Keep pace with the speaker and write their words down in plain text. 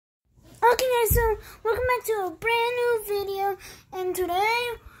Okay guys, so welcome back to a brand new video, and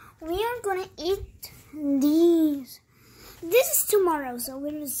today we are gonna eat these. This is tomorrow, so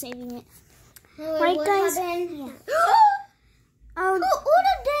we're just saving it. Right guys? Yeah. Who ordered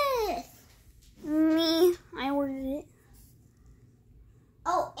this? Me. I ordered it.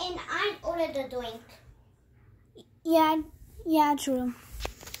 Oh, and I ordered the drink. Yeah, true.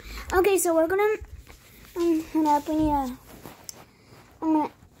 Okay, so we're gonna hold up. I'm gonna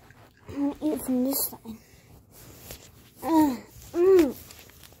eat it from this side. Hold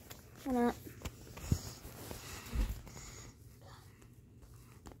up.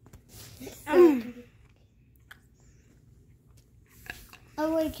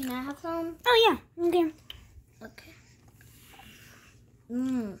 Oh wait, can I have some? Oh yeah, okay. Okay.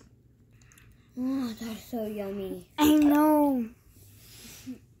 Oh, that's so yummy. I know.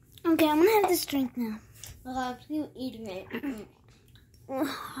 Okay, I'm gonna have this drink now. I'll keep eating it.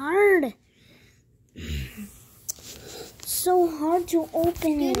 Hard. So hard to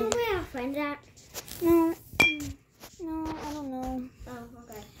open Do you it. know where our friend's at? No, I don't know. Oh,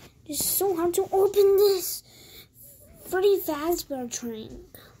 okay. It's so hard to open this Freddy Fazbear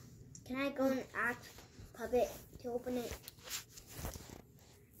drink. Can I go and ask Puppet to open it?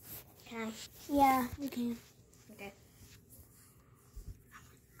 Can I? Yeah, you can. Okay.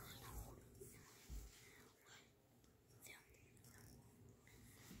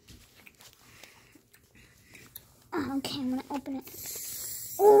 Oh, okay, I'm gonna open it.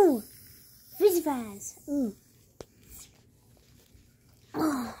 Ooh, Fizzy Faz. Ooh.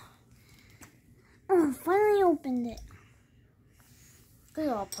 Oh, finally opened it. Good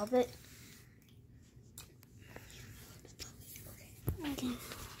old Puppet. Okay.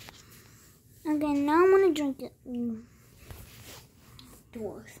 Okay, now I'm gonna drink it.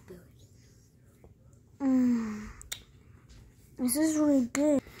 Dwarf spirit. This is really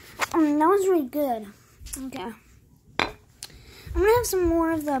good. That was really good. Okay. I'm gonna have some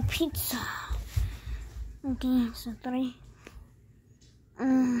more of the pizza. Okay, so 3.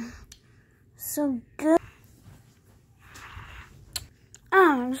 So good.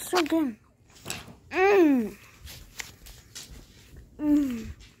 Oh, it's so good.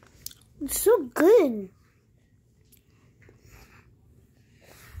 It's so good.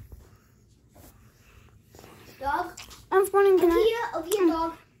 Dog? Elf Bonnie, can I? Over here,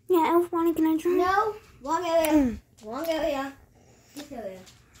 dog. Yeah, Elf Bonnie, can I try? No, wrong area. Wrong area. This area.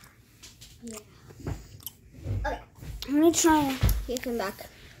 Yeah. Okay. I'm gonna try it. Here, come back.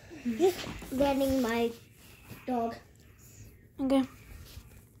 Just letting my dog. Okay.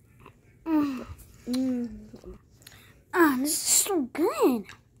 This is so good.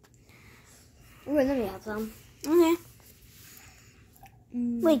 Wait, let me have some. Okay.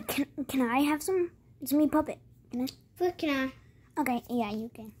 Wait, can I have some? It's me, Puppet. Can I? First, can I? Okay, yeah, you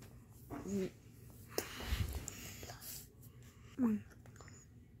can.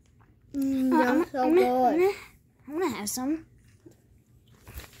 They're so good. I'm gonna have some.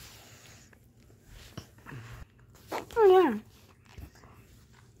 Oh yeah.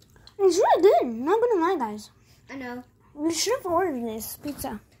 It's really good. Not gonna lie, guys. I know. We should have ordered this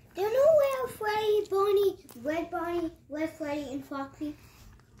pizza. Do you know where Freddy, Bonnie, Red Freddy, and Foxy?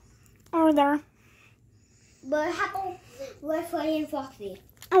 Over there. But how about Red Freddy and Foxy?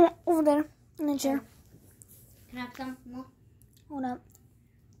 Oh, over there in the chair. Can I have some more? Hold up.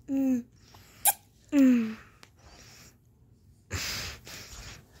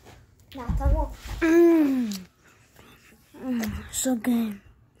 Not some more. So good.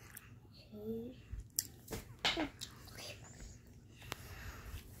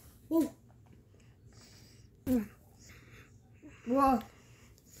 Whoa.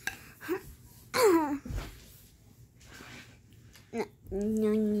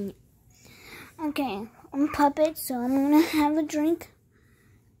 No. Okay, I'm Puppet, so I'm gonna have a drink.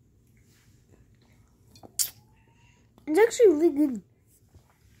 It's actually really good.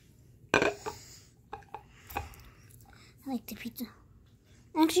 I like the pizza.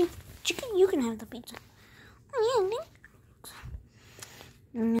 Actually, Chicken, you can have the pizza. Oh yeah,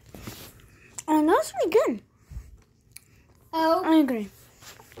 thanks. And that's really good. Oh. I agree.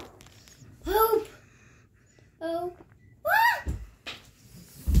 Hope. Oh.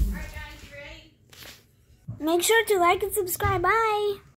 Make sure to like and subscribe. Bye.